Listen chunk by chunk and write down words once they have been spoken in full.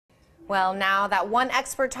Well, now that one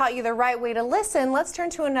expert taught you the right way to listen, let's turn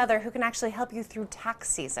to another who can actually help you through tax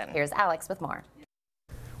season. Here's Alex with more.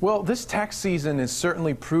 Well, this tax season is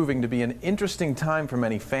certainly proving to be an interesting time for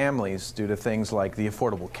many families due to things like the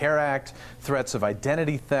Affordable Care Act, threats of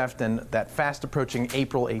identity theft, and that fast approaching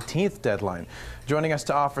April 18th deadline. Joining us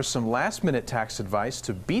to offer some last-minute tax advice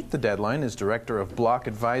to beat the deadline is Director of Block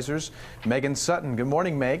Advisors, Megan Sutton. Good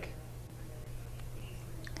morning, Meg.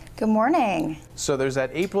 Good morning. So there's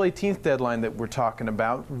that April 18th deadline that we're talking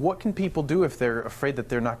about. What can people do if they're afraid that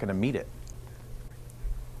they're not going to meet it?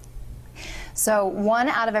 So 1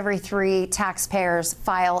 out of every 3 taxpayers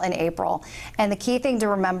file in April. And the key thing to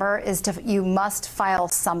remember is you must file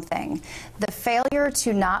something. The failure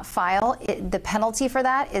to not file, the penalty for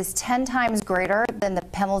that is 10 times greater than the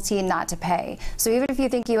penalty not to pay. So even if you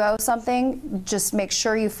think you owe something, just make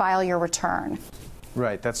sure you file your return.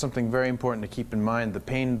 Right, that's something very important to keep in mind. The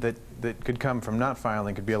pain that could come from not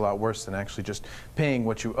filing could be a lot worse than actually just paying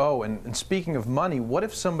what you owe. And speaking of money, what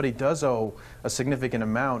if somebody does owe a significant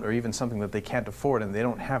amount or even something that they can't afford and they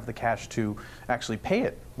don't have the cash to actually pay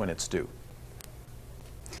it when it's due?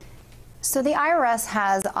 So the IRS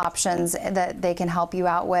has options that they can help you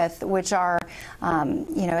out with, which are,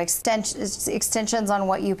 extensions on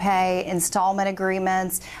what you pay, installment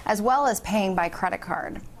agreements, as well as paying by credit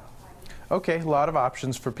card. Okay, a lot of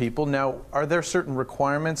options for people. Now, are there certain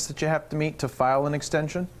requirements that you have to meet to file an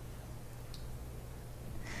extension?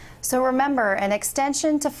 So remember, an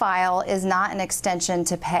extension to file is not an extension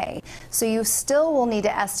to pay. So you still will need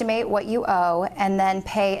to estimate what you owe and then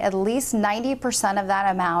pay at least 90% of that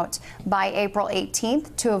amount by April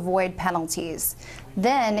 18th to avoid penalties.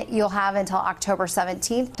 Then you'll have until October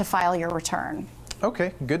 17th to file your return.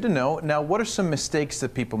 Okay, good to know. Now, what are some mistakes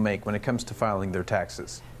that people make when it comes to filing their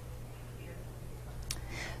taxes?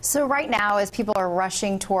 So right now, as people are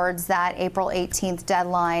rushing towards that April 18th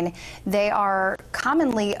deadline, they are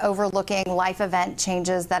commonly overlooking life event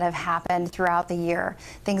changes that have happened throughout the year.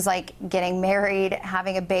 Things like getting married,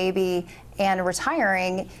 having a baby, and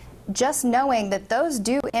retiring. Just knowing that those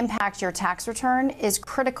do impact your tax return is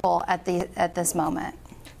critical at this moment.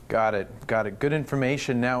 Got it. Got it. Good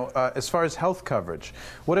information. Now, as far as health coverage,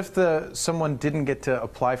 what if someone didn't get to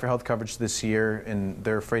apply for health coverage this year and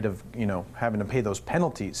they're afraid of, having to pay those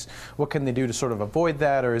penalties? What can they do to sort of avoid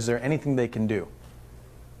that, or is there anything they can do?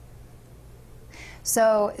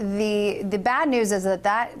 So the bad news is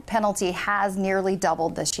that penalty has nearly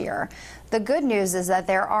doubled this year. The good news is that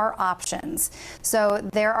there are options. So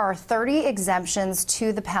there are 30 exemptions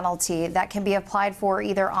to the penalty that can be applied for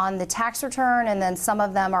either on the tax return, and then some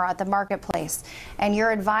of them are at the marketplace. And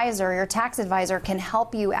your advisor, your tax advisor, can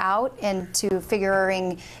help you out into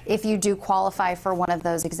figuring if you do qualify for one of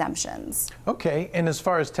those exemptions. Okay, and as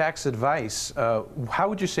far as tax advice, how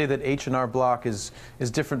would you say that H&R Block is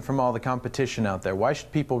different from all the competition out there? Why should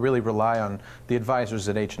people really rely on the advisors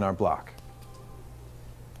at H&R Block?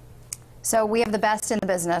 So we have the best in the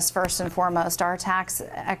business, first and foremost. Our tax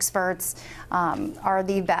experts are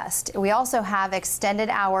the best. We also have extended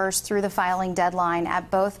hours through the filing deadline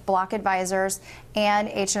at both Block Advisors and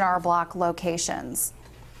H&R Block locations.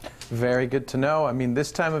 Very good to know. I mean,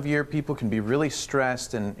 this time of year, people can be really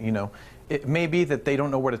stressed, and, it may be that they don't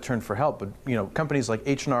know where to turn for help, but, companies like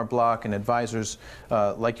H&R Block and advisors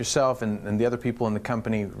like yourself and the other people in the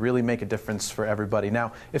company really make a difference for everybody.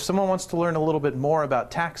 Now, if someone wants to learn a little bit more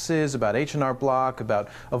about taxes, about H&R Block, about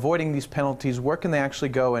avoiding these penalties, where can they actually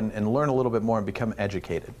go and learn a little bit more and become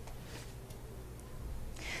educated?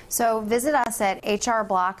 So visit us at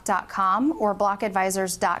hrblock.com or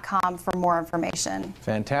blockadvisors.com for more information.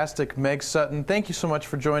 Fantastic. Meg Sutton, thank you so much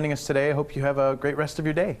for joining us today. I hope you have a great rest of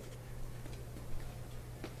your day.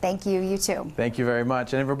 Thank you. You too. Thank you very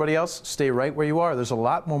much. And everybody else, stay right where you are. There's a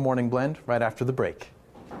lot more Morning Blend right after the break.